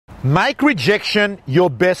Make rejection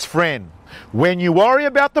your best friend. When you worry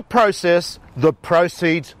about the process, the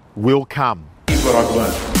proceeds will come. Here's what I've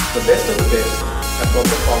learned. The best of the best have got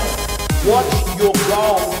the following. What's your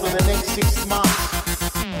goal for the next 6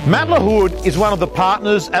 months? Matt LaHood is one of the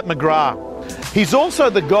partners at McGrath. He's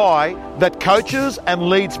also the guy that coaches and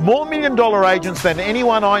leads more million-dollar agents than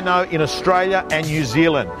anyone I know in Australia and New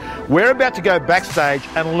Zealand. We're about to go backstage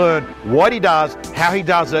and learn what he does, how he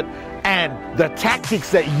does it, and the tactics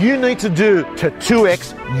that you need to do to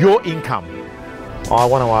 2x your income. I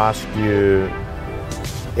want to ask you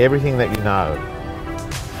everything that you know,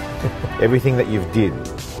 everything that you've did,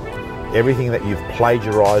 everything that you've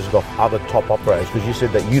plagiarised off other top operators, because you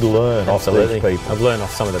said that you learn off these people. I've learned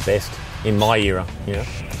off some of the best in my era. Yeah.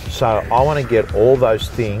 So I want to get all those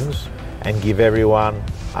things and give everyone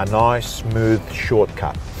a nice, smooth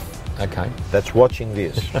shortcut. Okay. That's watching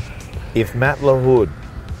this. If Matt LaHood,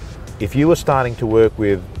 if you were starting to work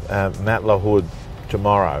with Matt LaHood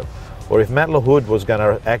tomorrow, or if Matt LaHood was going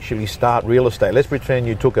to actually start real estate, let's pretend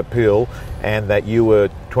you took a pill and that you were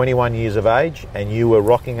 21 years of age and you were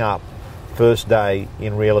rocking up first day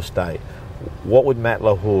in real estate, what would Matt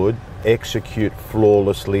LaHood execute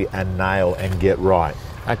flawlessly and nail and get right?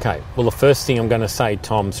 Okay, well, the first thing I'm going to say,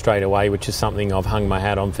 Tom, straight away, which is something I've hung my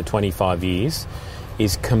hat on for 25 years,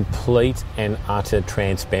 is complete and utter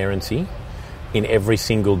transparency in every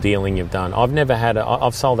single dealing you've done.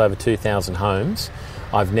 I've sold over 2,000 homes.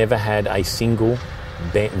 I've never had a single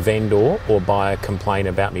vendor or buyer complain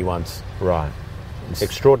about me once. Right.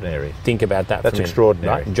 Extraordinary. Think about that. That's for a minute,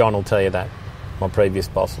 extraordinary. Right? John will tell you that. My previous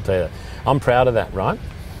boss will tell you that. I'm proud of that, right?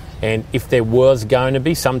 And if there was going to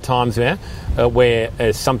be sometimes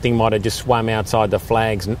where something might have just swum outside the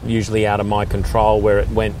flags, usually out of my control, where it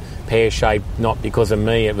went pear-shaped, not because of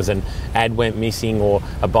me, it was an ad went missing or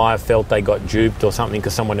a buyer felt they got duped or something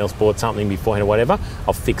because someone else bought something beforehand or whatever,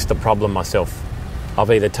 I've fixed the problem myself. I've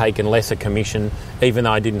either taken lesser commission, even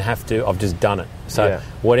though I didn't have to, I've just done it. So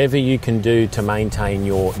whatever you can do to maintain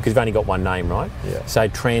because you've only got one name, right? Yeah. So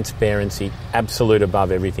transparency, absolute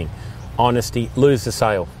above everything. Honesty, lose the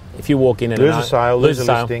sale. If you walk in and lose a sale, lose a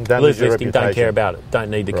listing, don't lose your reputation. Don't care about it. Don't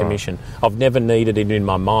need the commission. I've never needed it in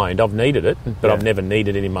my mind. I've needed it, but I've never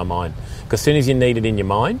needed it in my mind. Because as soon as you need it in your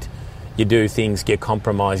mind, you do things, you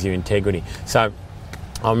compromise your integrity. So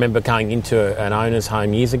I remember going into an owner's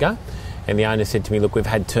home years ago, and the owner said to me, look, we've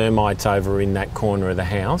had termites over in that corner of the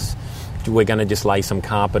house. We're going to just lay some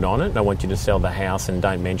carpet on it, and I want you to sell the house and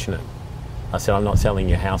don't mention it. I said, I'm not selling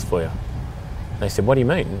your house for you. They said, what do you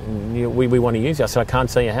mean? We want to use you. I said, I can't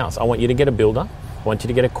sell your house. I want you to get a builder. I want you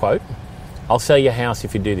to get a quote. I'll sell your house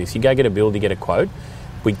if you do this. You go get a builder, get a quote.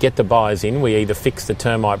 We get the buyers in. We either fix the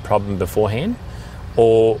termite problem beforehand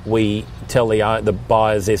or we tell the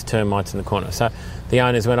buyers there's termites in the corner. So the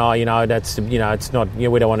owners went, it's not,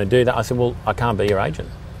 we don't want to do that. I said, well, I can't be your agent.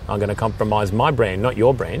 I'm going to compromise my brand, not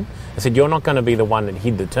your brand. I said, you're not going to be the one that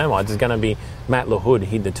hid the termites. It's going to be Matt LaHood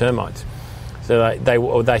hid the termites. So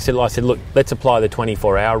they said, I said, look, let's apply the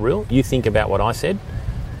 24-hour rule. You think about what I said.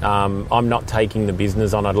 I'm not taking the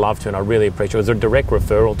business on. I'd love to, and I really appreciate it. It was a direct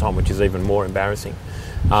referral, Tom, which is even more embarrassing.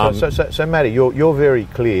 So Matty, you're very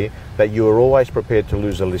clear that you are always prepared to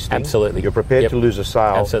lose a listing. Absolutely. You're prepared to lose a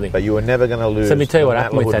sale. Absolutely. But you were never going to lose. So let me tell you what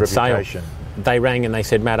happened with that reputation. sale. They rang and they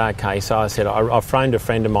said, Matt, okay. So I said, I phoned a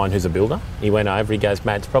friend of mine who's a builder. He went over. He goes,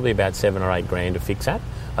 Matt, it's probably about $7 or $8 grand to fix that.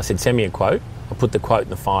 I said, send me a quote. I put the quote in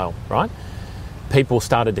the file, right? People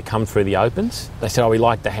started to come through the opens. They said, we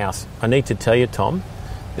like the house. I need to tell you, Tom,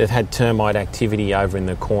 they've had termite activity over in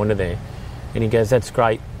the corner there. And he goes, that's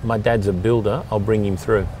great. My dad's a builder. I'll bring him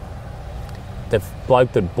through. The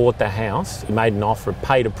bloke that bought the house, he made an offer,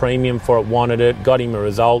 paid a premium for it, wanted it, got him a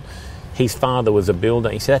result. His father was a builder.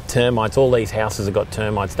 He said, that termites, all these houses have got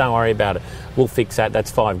termites. Don't worry about it. We'll fix that.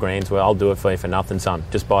 That's $5 grand. Well, I'll do it for you for nothing, son.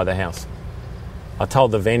 Just buy the house. I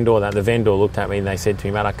told the vendor that. The vendor looked at me and they said to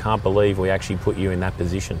me, Matt, I can't believe we actually put you in that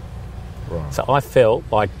position. Right. So I felt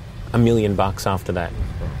like $1 million after that.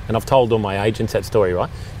 Right. And I've told all my agents that story, right?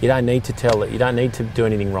 You don't need to tell it. You don't need to do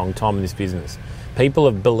anything wrong, Tom, in this business.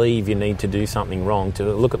 People believe you need to do something wrong.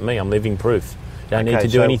 To look at me, I'm living proof. You don't need to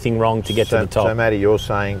do anything wrong to get to the top. So, Matty, you're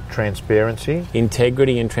saying transparency?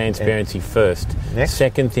 Integrity and transparency first. Next?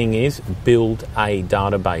 Second thing is build a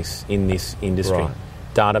database in this industry. Right.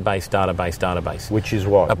 Database. Which is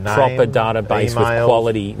what? A proper database emails, with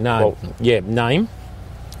quality. Name,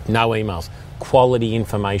 no emails. Quality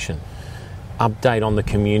information. Update on the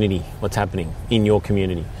community. What's happening in your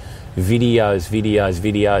community?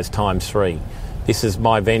 Videos times 3. This is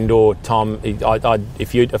my vendor, Tom.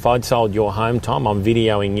 If I'd sold your home, Tom, I'm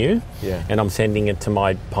videoing you, and I'm sending it to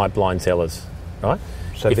my pipeline sellers, right?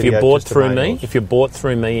 So if you bought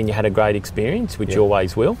through me, and you had a great experience, which you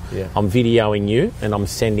always will, I'm videoing you and I'm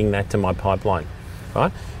sending that to my pipeline,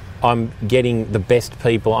 right? I'm getting the best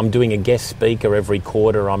people. I'm doing a guest speaker every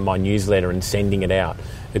quarter on my newsletter and sending it out.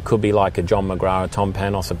 It could be like a John McGrath, a Tom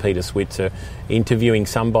Panos, a Peter Switzer, interviewing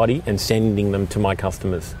somebody and sending them to my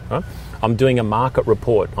customers, right? I'm doing a market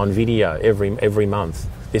report on video every month.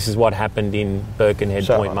 This is what happened in Birkenhead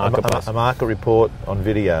Point Marketplace. A market report on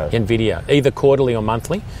video. In video, either quarterly or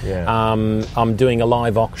monthly. Yeah. I'm doing a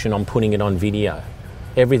live auction. I'm putting it on video.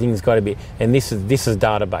 Everything's got to be, and this is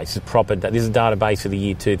database. This is proper. This is database of the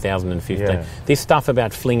year 2015. Yeah. This stuff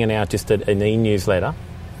about flinging out just an e-newsletter,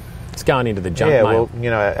 it's going into the junk mail. Yeah, well, you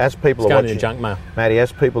know, as people are watching, into junk mail. Matty,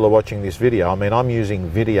 as people are watching this video, I mean, I'm using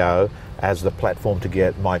video as the platform to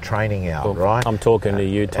get my training out, Well, right? I'm talking to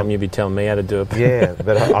you, Tom. You'd be telling me how to do it. Yeah,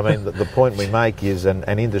 but I mean, the point we make is an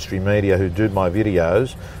industry media who do my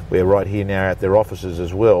videos, we're right here now at their offices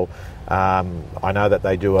as well. I know that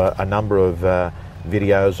they do a number of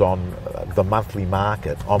videos on the monthly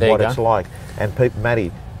market, on what it's like. And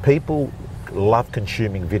Matty, people love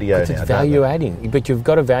consuming video now, It's value adding, but you've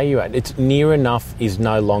got to value add. It's near enough is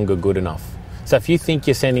no longer good enough. So if you think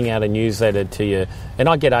you're sending out a newsletter to you, and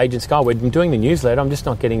I get agents go, we're doing the newsletter, I'm just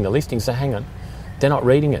not getting the listings. So hang on, they're not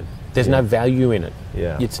reading it. There's no value in it.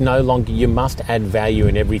 Yeah. It's no longer, you must add value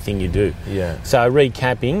in everything you do. Yeah. So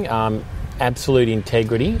recapping, absolute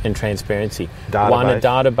integrity and transparency. Database. One, a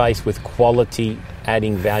database with quality,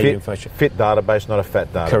 adding value information. Fit database, not a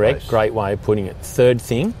fat database. Correct, great way of putting it. Third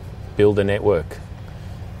thing, build a network.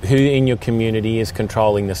 Who in your community is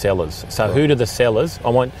controlling the sellers? So who do the sellers, I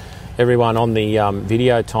want everyone on the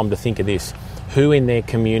video, Tom, to think of this. Who in their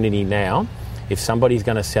community now, if somebody's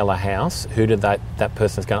going to sell a house, who do that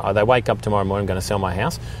person's going to, they wake up tomorrow morning, I'm going to sell my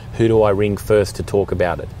house, who do I ring first to talk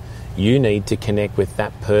about it? You need to connect with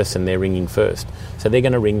that person they're ringing first. So they're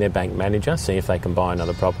going to ring their bank manager, see if they can buy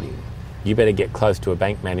another property. You better get close to a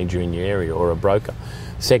bank manager in your area or a broker.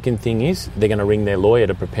 Second thing is they're going to ring their lawyer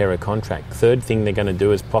to prepare a contract. Third thing they're going to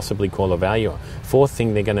do is possibly call a valuer. Fourth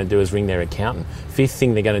thing they're going to do is ring their accountant. Fifth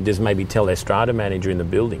thing they're going to do is maybe tell their strata manager in the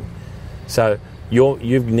building. So you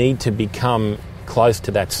need to become close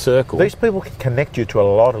to that circle. These people can connect you to a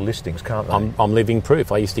lot of listings, can't they? I'm living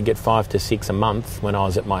proof. I used to get 5 to 6 a month when I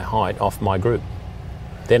was at my height off my group.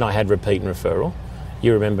 Then I had repeat and referral.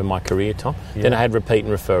 You remember my career, Tom. Yeah. Then I had repeat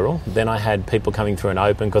and referral. Then I had people coming through an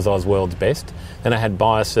open because I was world's best. Then I had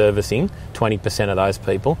buyer servicing, 20% of those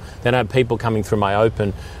people. Then I had people coming through my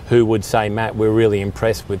open who would say, Matt, we're really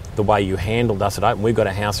impressed with the way you handled us at open. We've got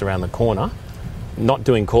a house around the corner. Not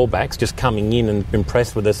doing callbacks, just coming in and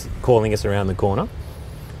impressed with us, calling us around the corner.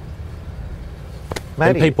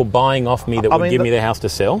 Matty, and people buying off me that would give me the house to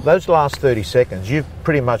sell. Those last 30 seconds, you've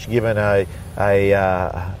pretty much given a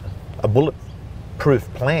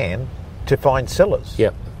bulletproof plan to find sellers.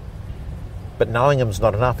 Yep. But knowing them's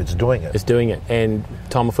not enough, it's doing it. It's doing it. And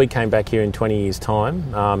Tom, if we came back here in 20 years'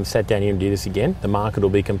 time, sat down here and did this again, the market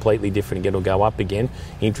will be completely different. It'll go up again.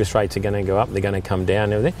 Interest rates are going to go up. They're going to come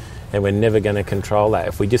down and everything. And we're never going to control that.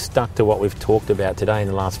 If we just stuck to what we've talked about today in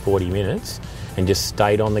the last 40 minutes and just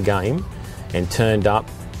stayed on the game and turned up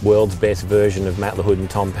world's best version of Matt LaHood and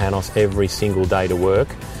Tom Panos every single day to work,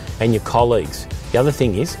 and your colleagues. The other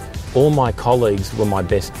thing is, all my colleagues were my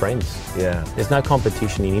best friends. Yeah. There's no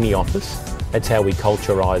competition in any office. That's how we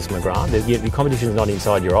culturise McGrath. The competition is not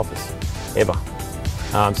inside your office, ever.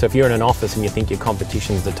 So if you're in an office and you think your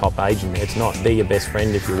competition's the top agent, it's not. They're your best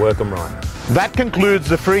friend if you work them right. That concludes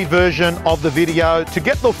the free version of the video. To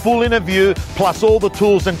get the full interview, plus all the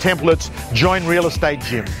tools and templates, join Real Estate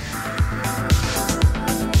Gym.